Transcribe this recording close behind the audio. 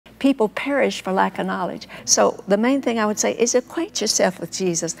people perish for lack of knowledge. So the main thing I would say is acquaint yourself with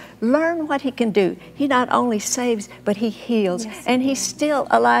Jesus. Learn what he can do. He not only saves, but he heals. Yes, and he's still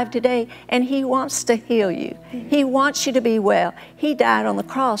alive today, and he wants to heal you. He wants you to be well. He died on the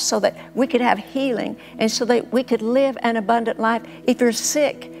cross so that we could have healing and so that we could live an abundant life. If you're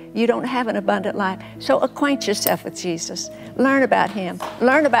sick, you don't have an abundant life. So acquaint yourself with Jesus. Learn about him.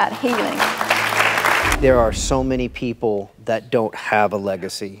 Learn about healing. There are so many people that don't have a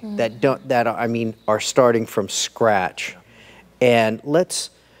legacy, that are starting from scratch. And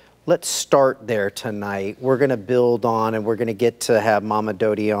let's start there tonight. We're going to build on, and we're going to get to have Mama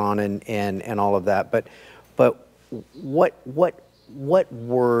Dodie on and all of that. But what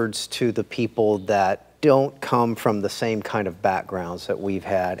words to the people that don't come from the same kind of backgrounds that we've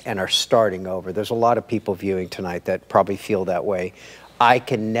had and are starting over? There's a lot of people viewing tonight that probably feel that way. I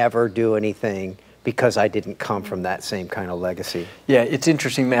can never do anything because I didn't come from that same kind of legacy. Yeah, it's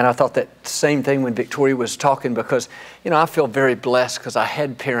interesting, man. I thought that same thing when Victoria was talking, because, you know, I feel very blessed because I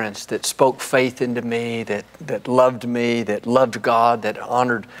had parents that spoke faith into me, that loved me, that loved God, that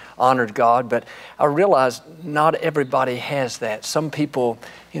honored God. But I realized not everybody has that. Some people,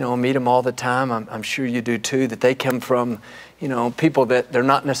 you know, meet them all the time. I'm sure you do too, that they come from, you know, people that they're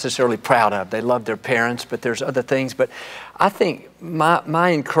not necessarily proud of. They love their parents, but there's other things. But I think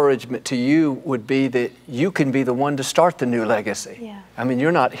my encouragement to you would be that you can be the one to start the new legacy. Yeah. I mean,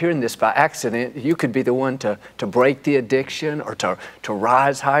 you're not hearing this by accident. You could be the one to break the addiction or to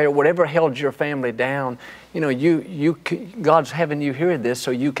rise higher, whatever held your family down. You know, God's having you hear this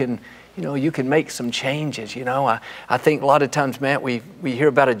so you can, you know, you can make some changes. You know, I think a lot of times, Matt, we hear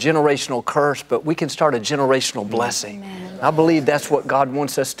about a generational curse, but we can start a generational blessing. Amen. I believe that's what God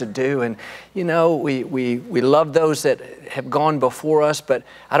wants us to do. And, you know, we love those that have gone before us, but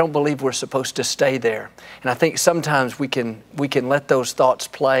I don't believe we're supposed to stay there. And I think sometimes we can let those thoughts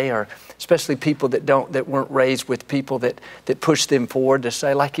play, or especially people that weren't raised with people that push them forward to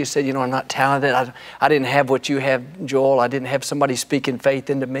say, like you said, you know, I'm not talented. I didn't have what you have, Joel. I didn't have somebody speaking faith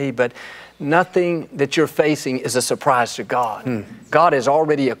into me. But nothing that you're facing is a surprise to God. God has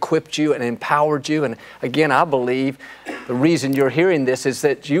already equipped you and empowered you. And again, I believe the reason you're hearing this is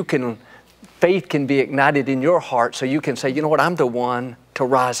that faith can be ignited in your heart, so you can say, you know what, I'm the one to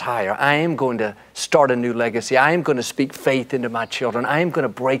rise higher. I am going to start a new legacy. I am going to speak faith into my children. I am going to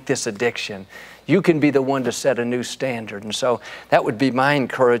break this addiction. You can be the one to set a new standard. And so that would be my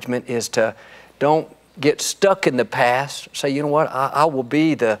encouragement, is to don't get stuck in the past. Say, you know what, I will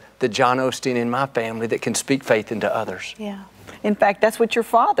be the John Osteen in my family that can speak faith into others. Yeah. In fact, that's what your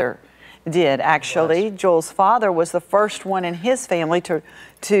father did, actually. Joel's father was the first one in his family to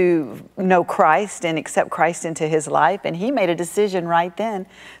know Christ and accept Christ into his life. And he made a decision right then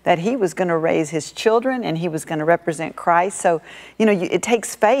that he was going to raise his children and he was going to represent Christ. So, you know, it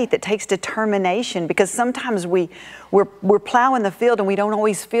takes faith, it takes determination, because sometimes we're plowing the field and we don't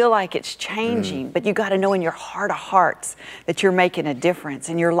always feel like it's changing. But you got to know in your heart of hearts that you're making a difference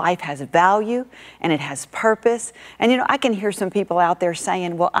and your life has value and it has purpose. And, you know, I can hear some people out there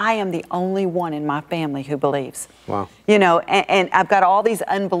saying, well, I am the only one in my family who believes. Wow. You know, and I've got all these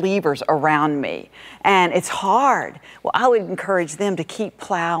unbelievers around me, and it's hard. Well, I would encourage them to keep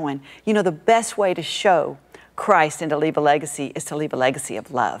plowing. You know, the best way to show Christ and to leave a legacy is to leave a legacy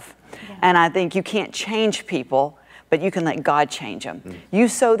of love. Yeah. And I think you can't change people, but you can let God change them. You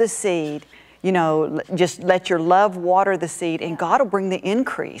sow the seed, you know, just let your love water the seed, and God will bring the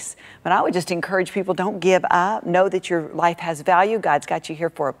increase. But I would just encourage people, don't give up. Know that your life has value. God's got you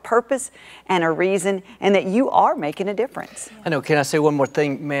here for a purpose and a reason, and that you are making a difference. I know. Can I say one more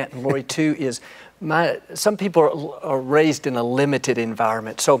thing, Matt and Laurie, too, is some people are raised in a limited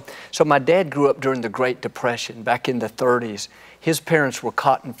environment. So my dad grew up during the Great Depression back in the 30s. His parents were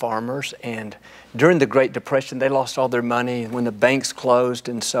cotton farmers, and during the Great Depression, they lost all their money when the banks closed.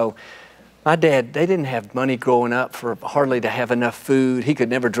 And so my dad, they didn't have money growing up for hardly to have enough food. He could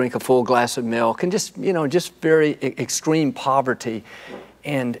never drink a full glass of milk, and just, you know, just very extreme poverty.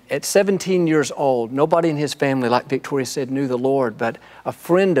 And at 17 years old, nobody in his family, like Victoria said, knew the Lord, but a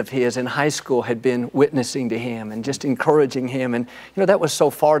friend of his in high school had been witnessing to him and just encouraging him. And, you know, that was so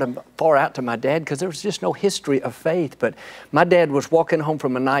far out to my dad, because there was just no history of faith. But my dad was walking home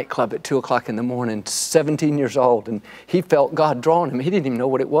from a nightclub at 2 o'clock in the morning, 17 years old, and he felt God drawing him. He didn't even know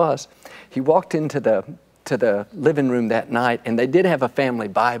what it was. He walked into the living room that night, and they did have a family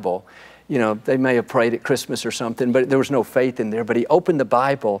Bible. You know, they may have prayed at Christmas or something, but there was no faith in there. But he opened the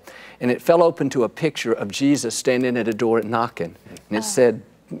Bible, and it fell open to a picture of Jesus standing at a door and knocking. And it said,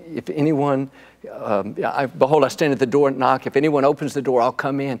 if anyone, behold, I stand at the door and knock. If anyone opens the door, I'll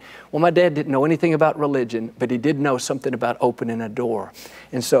come in. Well, my dad didn't know anything about religion, but he did know something about opening a door.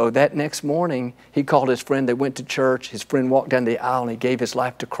 And so that next morning, he called his friend. They went to church. His friend walked down the aisle and he gave his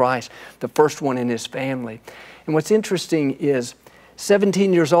life to Christ, the first one in his family. And what's interesting is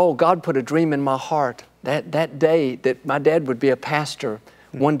 17 years old, God put a dream in my heart that day that my dad would be a pastor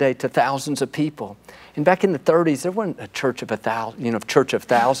one day to thousands of people. And back in the 30s, there wasn't a church of 1,000, church of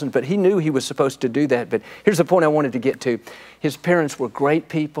thousands, but he knew he was supposed to do that. But here's the point I wanted to get to. His parents were great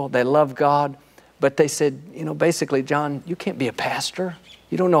people. They loved God. But they said, basically, John, you can't be a pastor.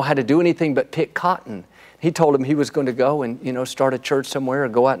 You don't know how to do anything but pick cotton. He told him he was going to go and, start a church somewhere or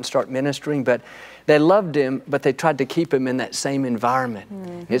go out and start ministering. But they loved him, but they tried to keep him in that same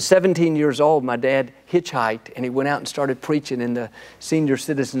environment. At 17 years old, my dad hitchhiked and he went out and started preaching in the senior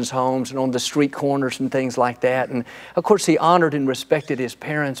citizens' homes and on the street corners and things like that. And of course, he honored and respected his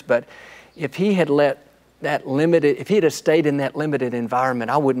parents, but if he had if he had stayed in that limited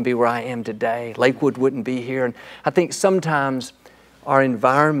environment, I wouldn't be where I am today. Lakewood wouldn't be here. And I think sometimes our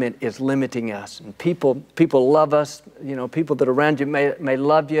environment is limiting us, and people love us. People that are around you may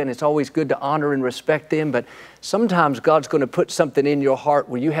love you, and it's always good to honor and respect them. But sometimes God's going to put something in your heart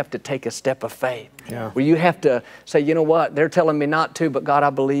where you have to take a step of faith. Where you have to say, you know what, they're telling me not to, but God, I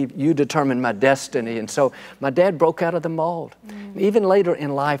believe you determine my destiny. And so my dad broke out of the mold. Even later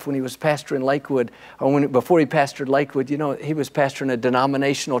in life, when he was pastoring Lakewood, or before he pastored Lakewood, he was pastoring a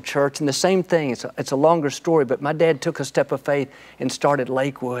denominational church, and the same thing. It's a longer story, but my dad took a step of faith and started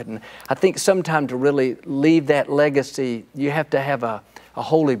Lakewood. And I think sometime to really leave that legacy, you have to have a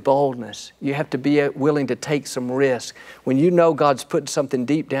holy boldness. You have to be willing to take some risk. When you know God's putting something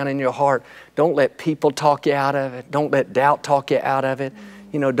deep down in your heart, don't let people talk you out of it. Don't let doubt talk you out of it.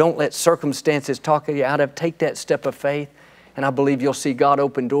 Don't let circumstances talk you out of it. Take that step of faith, and I believe you'll see God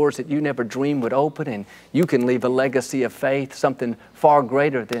open doors that you never dreamed would open, and you can leave a legacy of faith, something far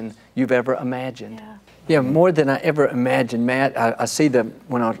greater than you've ever imagined. Yeah, more than I ever imagined, Matt. I see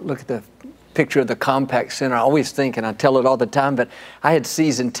when I look at the picture of the Compact Center, I always think, and I tell it all the time, but I had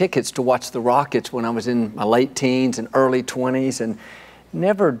season tickets to watch the Rockets when I was in my late teens and early 20s, and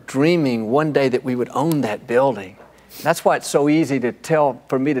never dreaming one day that we would own that building. That's why it's so easy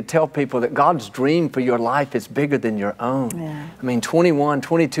for me to tell people that God's dream for your life is bigger than your own. I mean, 21,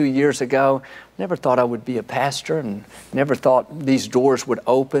 22 years ago, never thought I would be a pastor and never thought these doors would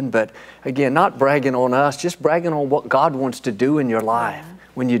open. But again, not bragging on us, just bragging on what God wants to do in your life.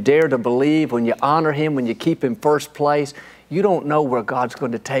 When you dare to believe, when you honor Him, when you keep Him first place, you don't know where God's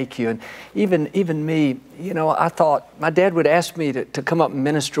going to take you. And even me, I thought my dad would ask me to come up and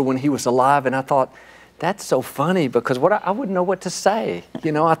minister when he was alive, and I thought, that's so funny, because I wouldn't know what to say.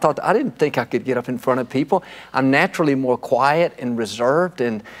 I didn't think I could get up in front of people. I'm naturally more quiet and reserved,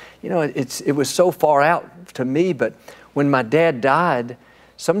 and it was so far out to me. But when my dad died,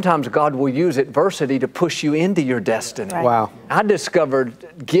 sometimes God will use adversity to push you into your destiny. Wow. I discovered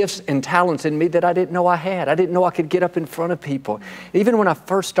gifts and talents in me that I didn't know I had. I didn't know I could get up in front of people. Even when I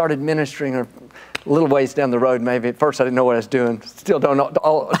first started ministering, or a little ways down the road maybe, at first I didn't know what I was doing. Still don't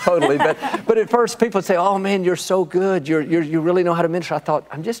know totally, but at first people would say, oh man, you're so good. You really know how to minister. I thought,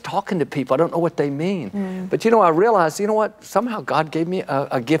 I'm just talking to people. I don't know what they mean. But I realized, what? Somehow God gave me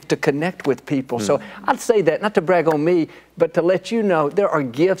a gift to connect with people. So I'd say that, not to brag on me, but to let you know there are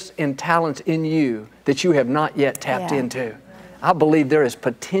gifts and talents in you that you have not yet tapped into. I believe there is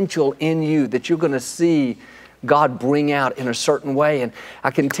potential in you that you're going to see God bring out in a certain way. And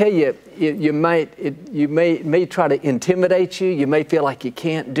I can tell you, it may try to intimidate you. You may feel like you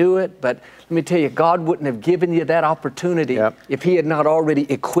can't do it, but let me tell you, God wouldn't have given you that opportunity if He had not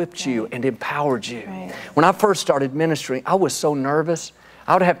already equipped you and empowered you. When I first started ministering, I was so nervous.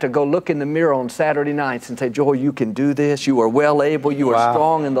 I would have to go look in the mirror on Saturday nights and say, Joel, you can do this. You are well able. You are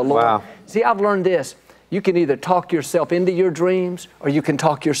strong in the Lord. See, I've learned this. You can either talk yourself into your dreams or you can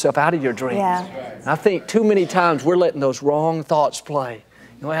talk yourself out of your dreams. I think too many times we're letting those wrong thoughts play.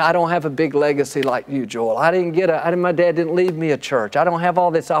 I don't have a big legacy like you, Joel. My dad didn't leave me a church. I don't have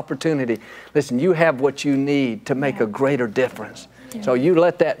all this opportunity. Listen, you have what you need to make a greater difference. So you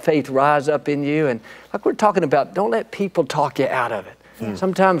let that faith rise up in you. And like we're talking about, don't let people talk you out of it.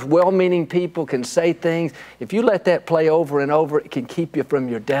 Sometimes well-meaning people can say things. If you let that play over and over, it can keep you from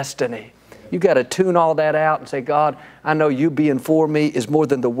your destiny. You got to tune all that out and say, God, I know you being for me is more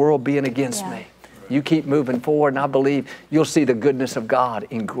than the world being against me. You keep moving forward, and I believe you'll see the goodness of God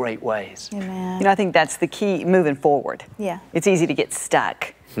in great ways. Amen. I think that's the key, moving forward. It's easy to get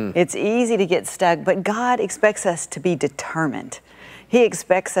stuck. It's easy to get stuck, but God expects us to be determined. He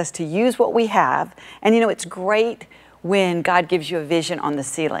expects us to use what we have. And it's great when God gives you a vision on the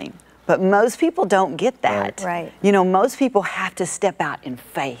ceiling. But most people don't get that. Right. You know, most people have to step out in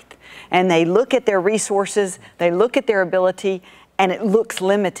faith. And they look at their resources, they look at their ability, and it looks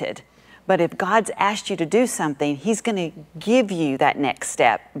limited. But if God's asked you to do something, He's going to give you that next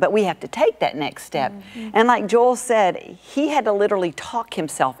step. But we have to take that next step. And like Joel said, he had to literally talk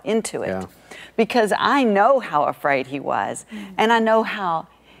himself into it. Yeah. Because I know how afraid he was. And I know how,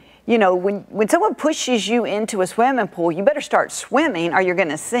 you know, when someone pushes you into a swimming pool, you better start swimming or you're going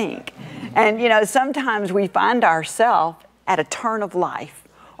to sink. And, you know, sometimes we find ourselves at a turn of life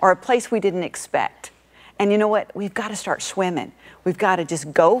or a place we didn't expect. And you know what? We've got to start swimming. We've got to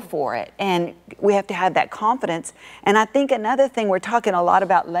just go for it. And we have to have that confidence. And I think another thing, we're talking a lot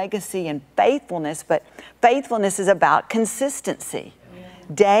about legacy and faithfulness, but faithfulness is about consistency.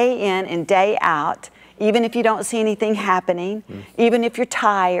 Day in and day out, even if you don't see anything happening, even if you're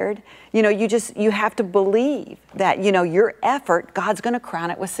tired, you know, you have to believe that, you know, your effort, God's going to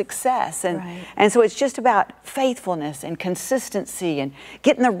crown it with success. And so it's just about faithfulness and consistency and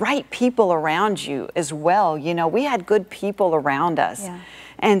getting the right people around you as well. You know, we had good people around us.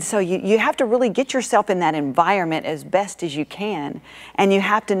 And so you have to really get yourself in that environment as best as you can. And you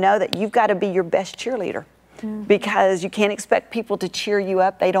have to know that you've got to be your best cheerleader. Because you can't expect people to cheer you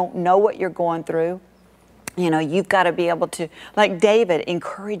up. They don't know what you're going through. You know, you've got to be able to, like David,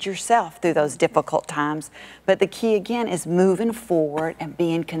 encourage yourself through those difficult times. But the key, again, is moving forward and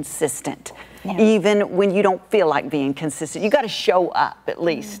being consistent. Even when you don't feel like being consistent. You got to show up at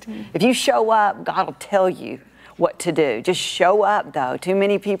least. If you show up, God will tell you what to do. Just show up, though. Too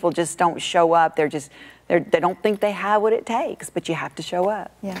many people just don't show up. They don't think they have what it takes, but you have to show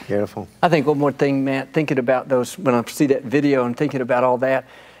up. Beautiful. I think one more thing, Matt, thinking about those, when I see that video and thinking about all that,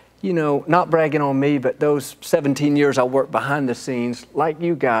 you know, not bragging on me, but those 17 years I worked behind the scenes, like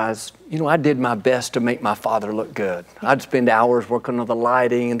you guys, you know, I did my best to make my father look good. I'd spend hours working on the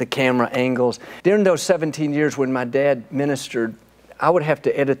lighting and the camera angles. During those 17 years when my dad ministered, I would have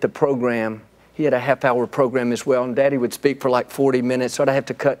to edit the program. He had a half-hour program as well, and Daddy would speak for like 40 minutes, so I'd have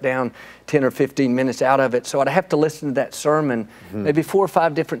to cut down 10 or 15 minutes out of it. So I'd have to listen to that sermon maybe 4 or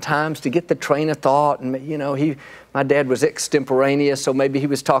 5 different times to get the train of thought. And, you know, my dad was extemporaneous, so maybe he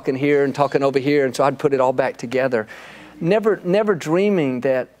was talking here and talking over here, and so I'd put it all back together. Never dreaming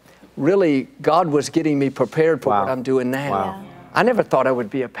that really God was getting me prepared for what I'm doing now. I never thought I would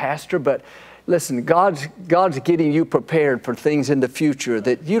be a pastor, but listen, God's getting you prepared for things in the future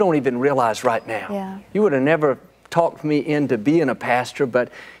that you don't even realize right now. You would have never talked me into being a pastor,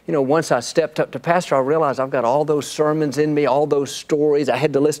 but you know, once I stepped up to pastor, I realized I've got all those sermons in me, all those stories. I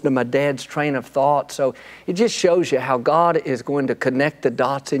had to listen to my dad's train of thought. So it just shows you how God is going to connect the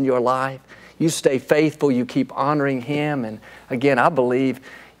dots in your life. You stay faithful, you keep honoring Him. And again, I believe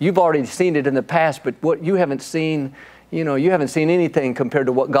you've already seen it in the past, but what you haven't seen, you know, you haven't seen anything compared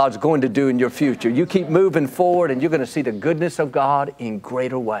to what God's going to do in your future. You keep moving forward and you're going to see the goodness of God in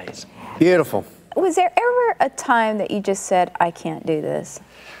greater ways. Beautiful. Was there ever a time that you just said, I can't do this?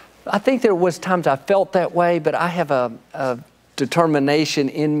 I think there was times I felt that way, but I have a determination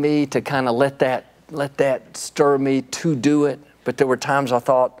in me to kind of let that stir me to do it. But there were times I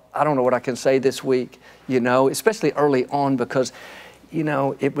thought, I don't know what I can say this week, you know, especially early on, because you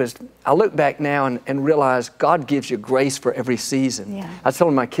know, I look back now and realize God gives you grace for every season. I was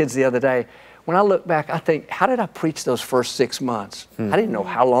telling my kids the other day, when I look back, I think, how did I preach those first 6 months? I didn't know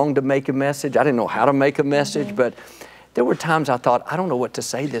how long to make a message. I didn't know how to make a message, but there were times I thought, I don't know what to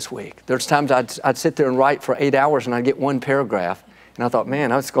say this week. There's times I'd sit there and write for 8 hours and I'd get one paragraph. And I thought,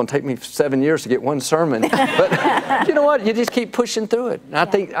 man, it's going to take me 7 years to get one sermon. But you know what? You just keep pushing through it. And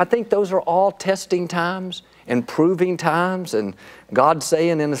I think those are all testing times and proving times, and God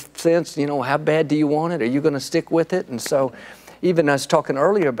saying, in a sense, you know, how bad do you want it? Are you going to stick with it? And so even I was talking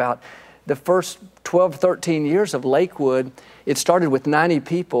earlier about the first 12, 13 years of Lakewood, it started with 90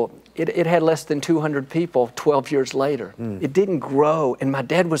 people. It had less than 200 people 12 years later. It didn't grow. And my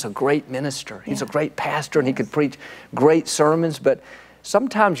dad was a great minister. He's a great pastor, and he could preach great sermons. But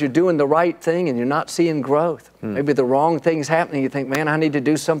sometimes you're doing the right thing and you're not seeing growth. Maybe the wrong thing's happening. You think, man, I need to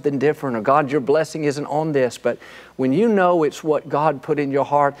do something different, or God, your blessing isn't on this. But when you know it's what God put in your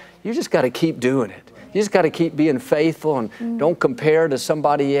heart, you just got to keep doing it. You just got to keep being faithful, and don't compare to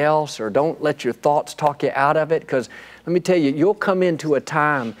somebody else, or don't let your thoughts talk you out of it. Because let me tell you, you'll come into a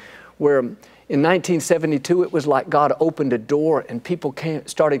time where In 1972, it was like God opened a door and people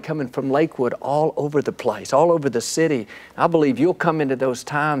started coming from Lakewood all over the place, all over the city. I believe you'll come into those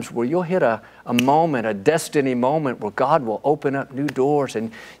times where you'll hit a moment, a destiny moment where God will open up new doors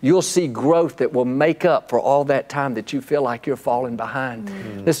and you'll see growth that will make up for all that time that you feel like you're falling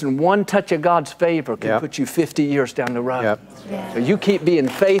behind. Listen, one touch of God's favor can put you 50 years down the road. So you keep being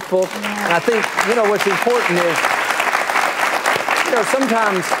faithful. And I think, you know, what's important is, you know,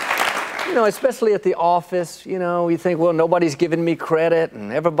 sometimes, you know, especially at the office, you know, you think, well, nobody's giving me credit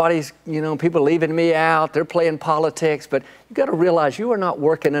and everybody's, you know, people leaving me out, they're playing politics, but you got to realize you are not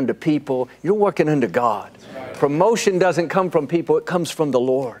working under people, you're working under God. Promotion doesn't come from people, it comes from the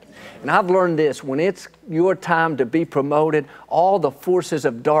Lord. And I've learned this, when it's your time to be promoted, all the forces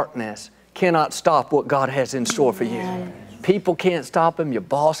of darkness cannot stop what God has in store for you. People can't stop him, your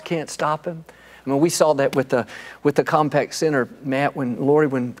boss can't stop him. I mean, we saw that with the Compact Center, Matt,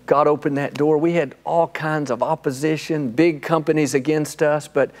 when God opened that door, we had all kinds of opposition, big companies against us,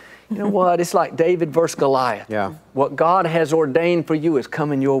 but you know what? It's like David versus Goliath. What God has ordained for you is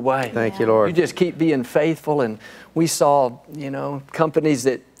coming your way. Thank you, Lord. You just keep being faithful, and we saw, you know, companies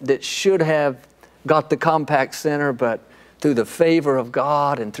that should have got the Compact Center, but through the favor of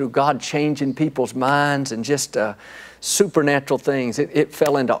God and through God changing people's minds and just supernatural things, it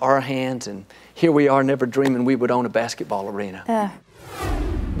fell into our hands, and here we are, never dreaming we would own a basketball arena.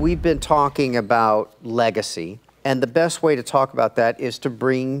 We've been talking about legacy, and the best way to talk about that is to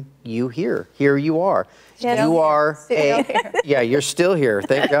bring you here. Here you are. You are you're still here,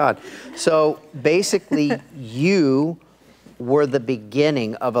 thank God. So basically, you were the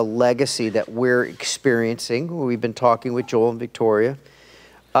beginning of a legacy that we're experiencing. We've been talking with Joel and Victoria.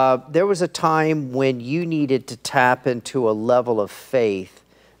 There was a time when you needed to tap into a level of faith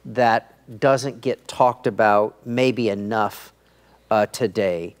that doesn't get talked about maybe enough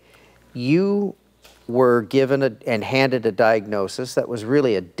today. You were given and handed a diagnosis that was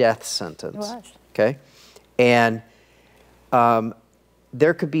really a death sentence. It was. Okay? And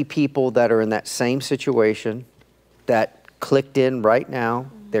there could be people that are in that same situation that clicked in right now.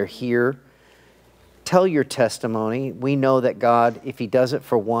 They're here. Tell your testimony. We know that God, if he does it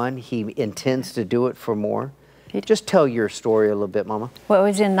for one, he intends to do it for more. Just tell your story a little bit, Mama. Well, it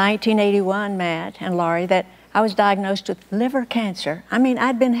was in 1981, Matt and Laurie, that I was diagnosed with liver cancer. I mean,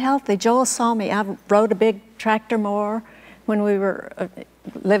 I'd been healthy. Joel saw me. I rode a big tractor mower when we were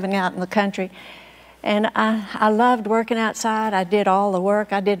living out in the country. And I loved working outside. I did all the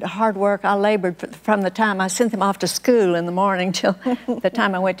work. I did hard work. I labored from the time I sent them off to school in the morning till the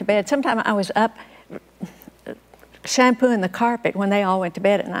time I went to bed. Sometimes I was up shampooing the carpet when they all went to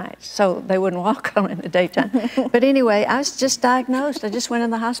bed at night, so they wouldn't walk on in the daytime. But anyway, I was just diagnosed. I just went in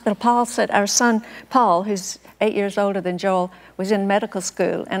the hospital. Paul said, our son, Paul, who's 8 years older than Joel, was in medical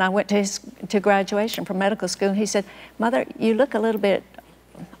school, and I went to graduation from medical school, and he said, Mother, you look a little bit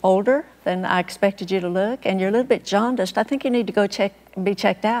older than I expected you to look, and you're a little bit jaundiced. I think you need to go be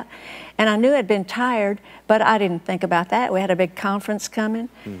checked out. And I knew I'd been tired, but I didn't think about that. We had a big conference coming,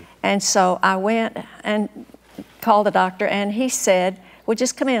 and so I went and called the doctor, and he said, well,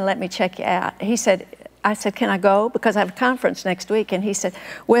 just come in and let me check you out. I said, can I go? Because I have a conference next week. And he said,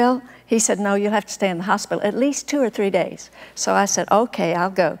 well, no, you'll have to stay in the hospital at least 2 or 3 days. So I said, okay,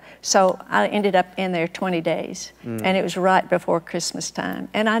 I'll go. So I ended up in there 20 days, and it was right before Christmas time.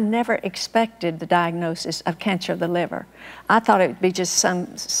 And I never expected the diagnosis of cancer of the liver. I thought it would be just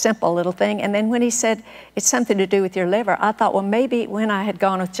some simple little thing. And then when he said, it's something to do with your liver, I thought, well, maybe when I had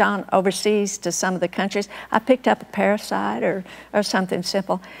gone with John overseas to some of the countries, I picked up a parasite or something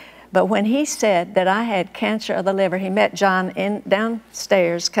simple. But when he said that I had cancer of the liver, he met John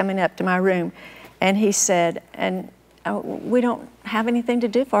downstairs coming up to my room, and he said, we don't have anything to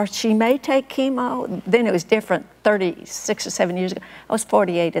do for her. She may take chemo. Then it was different 36 or 7 years ago. I was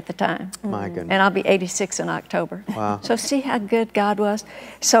 48 at the time. My goodness. And I'll be 86 in October. Wow. So see how good God was?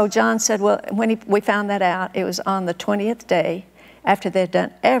 So John said, well, when we found that out, it was on the 20th day after they'd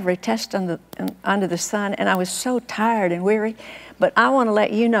done every test under the sun, and I was so tired and weary. But I want to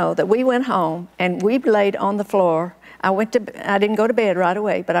let you know that we went home and we laid on the floor. I didn't go to bed right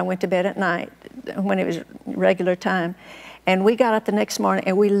away, but I went to bed at night when it was regular time. And we got up the next morning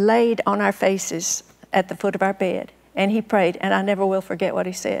and we laid on our faces at the foot of our bed. And he prayed, and I never will forget what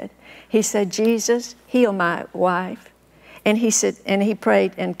he said. He said, Jesus, heal my wife. And he said, and he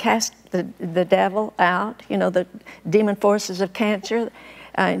prayed and cast the devil out, you know, the demon forces of cancer.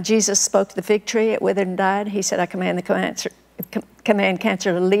 Jesus spoke to the fig tree, it withered and died. He said, I command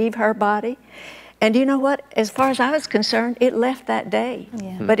cancer to leave her body. And you know what? As far as I was concerned, it left that day.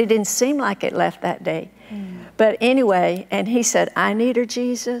 But it didn't seem like it left that day. But anyway, and he said, I need her,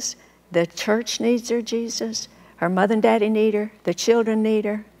 Jesus. The church needs her, Jesus. Her mother and daddy need her. The children need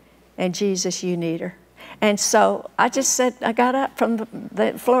her. And Jesus, you need her. And so I just said, I got up from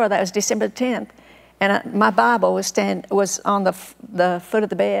the floor. That was December 10th. And my Bible was on the foot of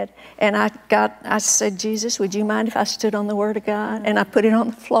the bed. And I said, Jesus, would you mind if I stood on the Word of God? And I put it on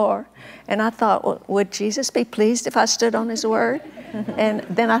the floor. And I thought, well, would Jesus be pleased if I stood on His Word? And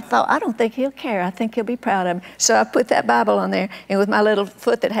then I thought, I don't think He'll care. I think He'll be proud of me. So I put that Bible on there. And with my little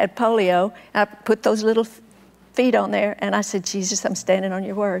foot that had polio, I put those little feet on there. And I said, Jesus, I'm standing on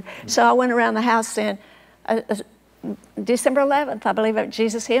your Word. So I went around the house saying, December 11th, I believe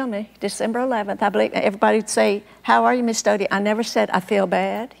Jesus healed me. December 11th, I believe everybody would say, how are you, Miss Dodie? I never said I feel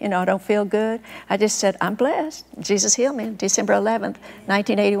bad, you know, I don't feel good. I just said, I'm blessed. Jesus healed me, December 11th,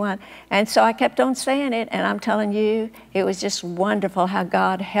 1981. And so I kept on saying it, and I'm telling you, it was just wonderful how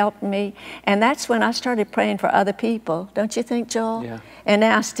God helped me. And that's when I started praying for other people. Don't you think, Joel? Yeah. And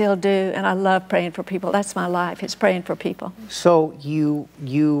now I still do, and I love praying for people. That's my life, it's praying for people. So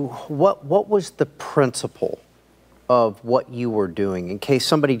what was the principle of what you were doing, in case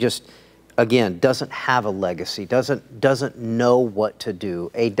somebody just, again, doesn't have a legacy, doesn't know what to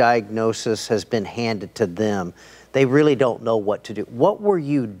do, a diagnosis has been handed to them, they really don't know what to do. What were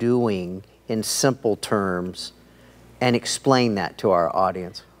you doing in simple terms, and explain that to our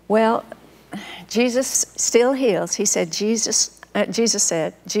audience? Well, Jesus still heals. He said, Jesus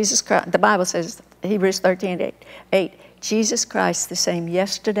Christ, the Bible says, Hebrews 13:8, Jesus Christ the same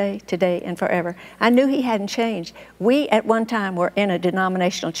yesterday, today, and forever. I knew He hadn't changed. We at one time were in a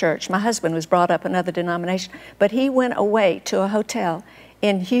denominational church. My husband was brought up another denomination, but he went away to a hotel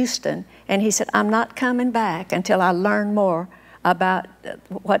in Houston, and he said, I'm not coming back until I learn more about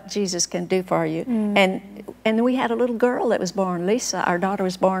what Jesus can do for you. And we had a little girl that was born, Lisa. Our daughter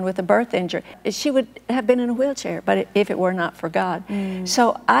was born with a birth injury. She would have been in a wheelchair, but if it were not for God.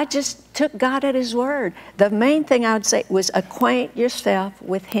 So I just took God at His word. The main thing I would say was acquaint yourself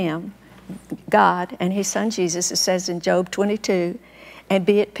with Him, God, and His Son Jesus, it says in Job 22, and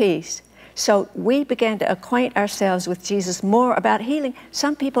be at peace. So we began to acquaint ourselves with Jesus more about healing.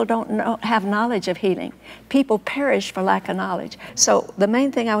 Some people don't have knowledge of healing. People perish for lack of knowledge. So the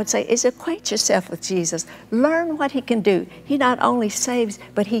main thing I would say is acquaint yourself with Jesus. Learn what He can do. He not only saves,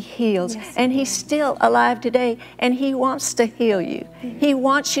 but He heals. Yes. And He's still alive today, and He wants to heal you. He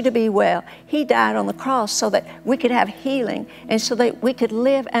wants you to be well. He died on the cross so that we could have healing and so that we could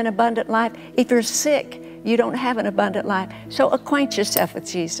live an abundant life. If you're sick, you don't have an abundant life. So acquaint yourself with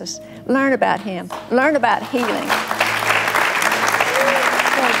Jesus. Learn about Him. Learn about healing.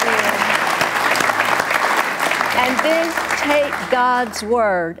 And then take God's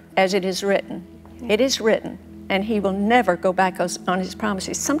word as it is written. It is written, and He will never go back on His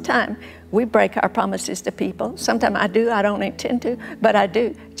promises. Sometimes we break our promises to people. Sometimes I do. I don't intend to, but I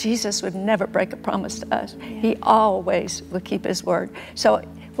do. Jesus would never break a promise to us. He always will keep His word. So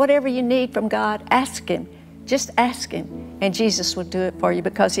whatever you need from God, ask Him. Just ask Him, and Jesus will do it for you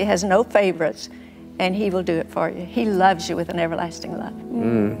because He has no favorites, and He will do it for you. He loves you with an everlasting love.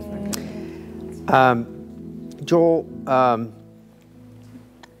 Joel,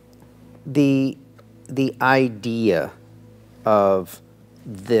 the idea of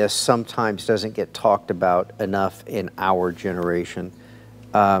this sometimes doesn't get talked about enough in our generation.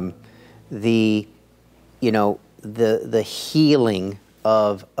 The healing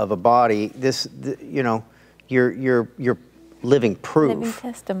of a body. You're living proof. Living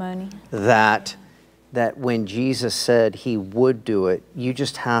testimony. That when Jesus said He would do it, you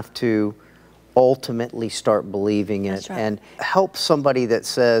just have to ultimately start believing it. That's right. And help somebody that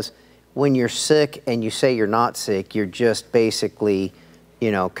says, when you're sick and you say you're not sick, you're just basically,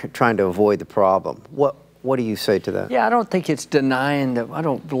 trying to avoid the problem. What do you say to that? Yeah, I don't think it's denying I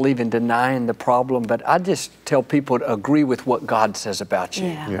don't believe in denying the problem, but I just tell people to agree with what God says about you.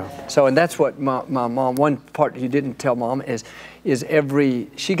 Yeah. So, and that's what my mom, one part you didn't tell Mom is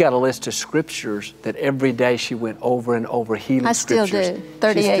she got a list of scriptures that every day she went over and over healing scriptures. I still do,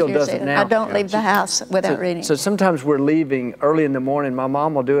 38 years old. I don't leave the house without reading. So sometimes we're leaving early in the morning. My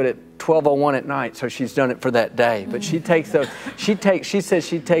mom will do it at 12:01 at night, so she's done it for that day. But she takes those. She says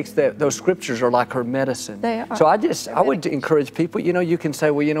she takes those scriptures are like her medicine. They are. So I would encourage people. You can say,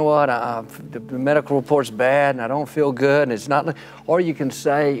 well, you know what, the medical report's bad and I don't feel good and it's not. Or you can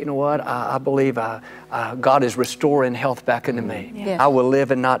say, you know what, I believe God is restoring health back into me. Yes. I will live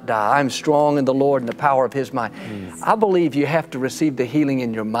and not die. I'm strong in the Lord and the power of His might. I believe you have to receive the healing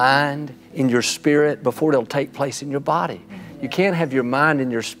in your mind, in your spirit, before it'll take place in your body. You can't have your mind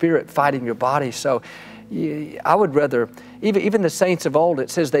and your spirit fighting your body. So I would rather, even the saints of old, it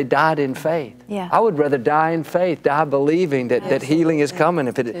says they died in faith. Yeah. I would rather die in faith, die believing that healing is coming.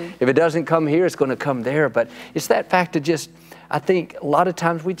 If it doesn't come here, it's going to come there. But it's that fact of just, I think a lot of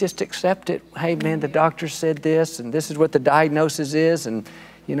times we just accept it. Hey, man, the doctor said this, and this is what the diagnosis is, and,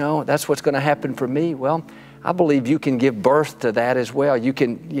 you know, that's what's going to happen for me. Well, I believe you can give birth to that as well. You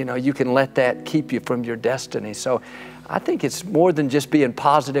can, you know, you can let that keep you from your destiny. So I think it's more than just being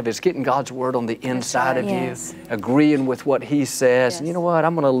positive. It's getting God's word on the inside of you, agreeing with what He says. And you know what?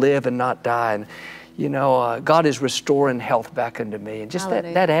 I'm going to live and not die. And, you know, God is restoring health back unto me. And just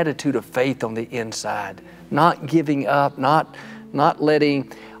that attitude of faith on the inside, not giving up, not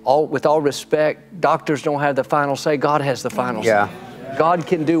letting, with all respect, doctors don't have the final say. God has the final say. God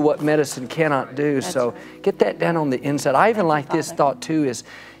can do what medicine cannot do. So get that down on the inside. I even like this thought too is,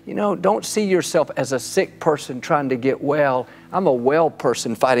 you know, don't see yourself as a sick person trying to get well. I'm a well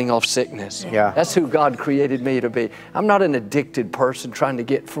person fighting off sickness. That's who God created me to be. I'm not an addicted person trying to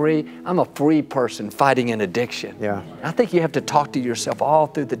get free. I'm a free person fighting an addiction. I think you have to talk to yourself all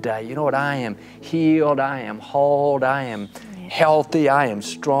through the day. You know what? I am healed. I am whole. I am healthy. I am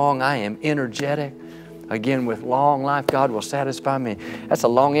strong. I am energetic. Again, with long life, God will satisfy me. That's a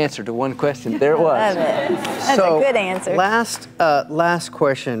long answer to one question. There it was. That's a good answer. Last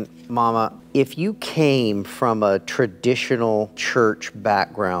question, Mama. If you came from a traditional church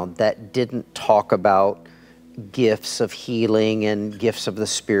background that didn't talk about gifts of healing and gifts of the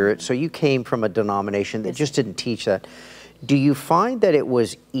Spirit, so you came from a denomination that just didn't teach that, do you find that it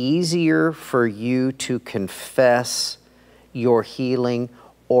was easier for you to confess your healing,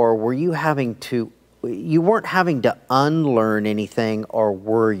 or were you having to, you weren't having to unlearn anything, or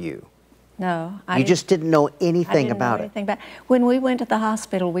were you? No. You just didn't know anything about it. When we went to the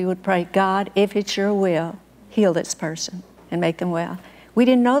hospital, we would pray, God, if it's your will, heal this person and make them well. We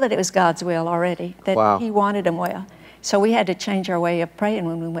didn't know that it was God's will already, that He wanted them well. So we had to change our way of praying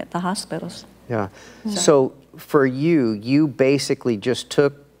when we went to the hospitals. So for you, you basically just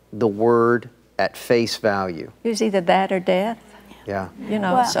took the word at face value. It was either that or death. You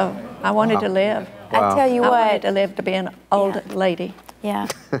know, so I wanted to live. I tell you what. I wanted to live to be an old lady.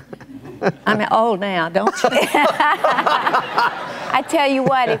 I'm old now, don't you? I tell you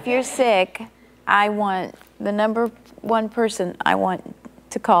what, if you're sick, I want the number one person I want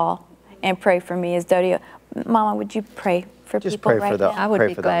to call and pray for me is Dodie. Mama, would you pray for people right now? I would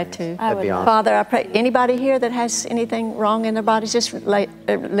be glad to. That'd be awesome. Father, I pray, anybody here that has anything wrong in their bodies, just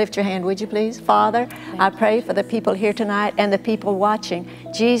lift your hand, would you please? Father, I pray for the people here tonight and the people watching.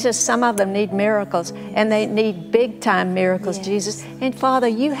 Jesus, some of them need miracles, and they need big-time miracles, Jesus. And Father,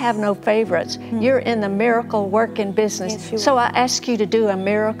 you have no favorites. You're in the miracle working business. So I ask you to do a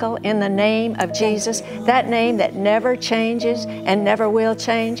miracle in the name of Jesus, that name that never changes and never will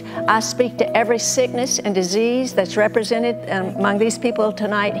change. I speak to every sickness and disease that's represented among these people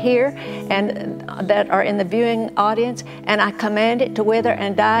tonight here and that are in the viewing audience, and I command it to wither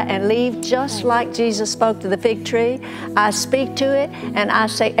and die and leave just like Jesus spoke to the fig tree. I speak to it and I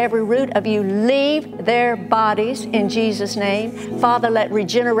say every root of you leave their bodies in Jesus' name. Father, let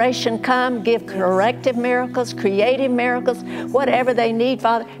regeneration come, give corrective miracles, creative miracles, whatever they need,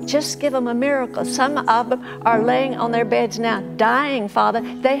 Father, just give them a miracle. Some of them are laying on their beds now dying, Father.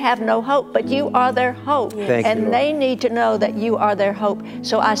 They have no hope, but you are their hope. And they need to know that you are their hope.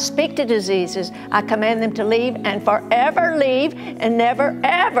 So I speak to diseases. I command them to leave and forever leave and never,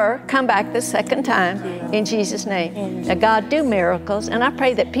 ever come back the second time in Jesus' name. Now, God, do miracles. And I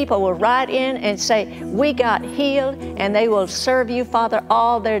pray that people will write in and say, we got healed, and they will serve you, Father,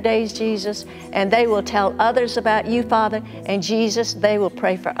 all their days, Jesus. And they will tell others about you, Father. And Jesus, they will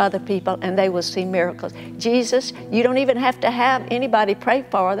pray for other people and they will see miracles. Jesus, you don't even have to have anybody pray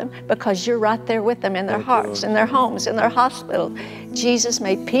for them because you're right there with them in their hearts, in their homes, in their hospitals. Jesus,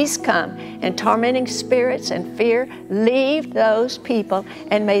 may peace come and tormenting spirits and fear leave those people,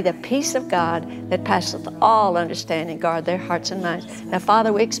 and may the peace of God that passeth all understanding guard their hearts and minds. Now,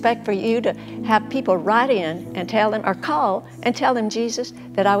 Father, we expect for you to have people write in and tell them, or call and tell them, Jesus,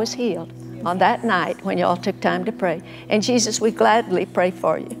 that I was healed on that night when you all took time to pray. And Jesus, we gladly pray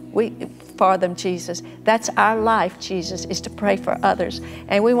for you. For them, Jesus. That's our life, Jesus, is to pray for others.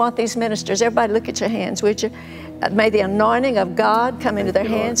 And we want these ministers, everybody look at your hands, would you? May the anointing of God come into their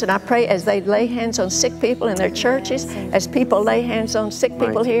hands. And I pray as they lay hands on sick people in their churches, as people lay hands on sick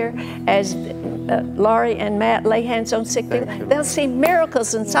people here, as Laurie and Matt lay hands on sick people, they'll see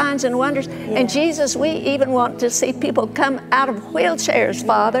miracles and signs and wonders. And Jesus, we even want to see people come out of wheelchairs,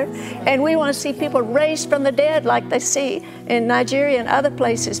 Father. And we want to see people raised from the dead like they see in Nigeria and other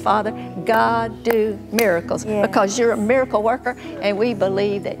places, Father. God do miracles, because you're a miracle worker, and we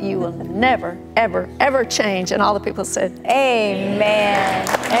believe that you will never, ever, ever change. And all the people said, amen.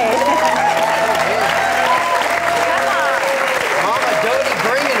 Mama Dodie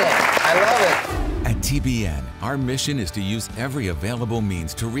bringing it. I love it. At TBN, our mission is to use every available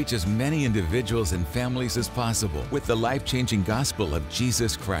means to reach as many individuals and families as possible with the life-changing gospel of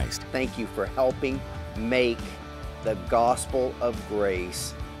Jesus Christ. Thank you for helping make the gospel of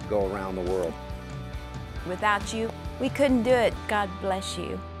grace go around the world. Without you, we couldn't do it. God bless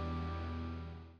you.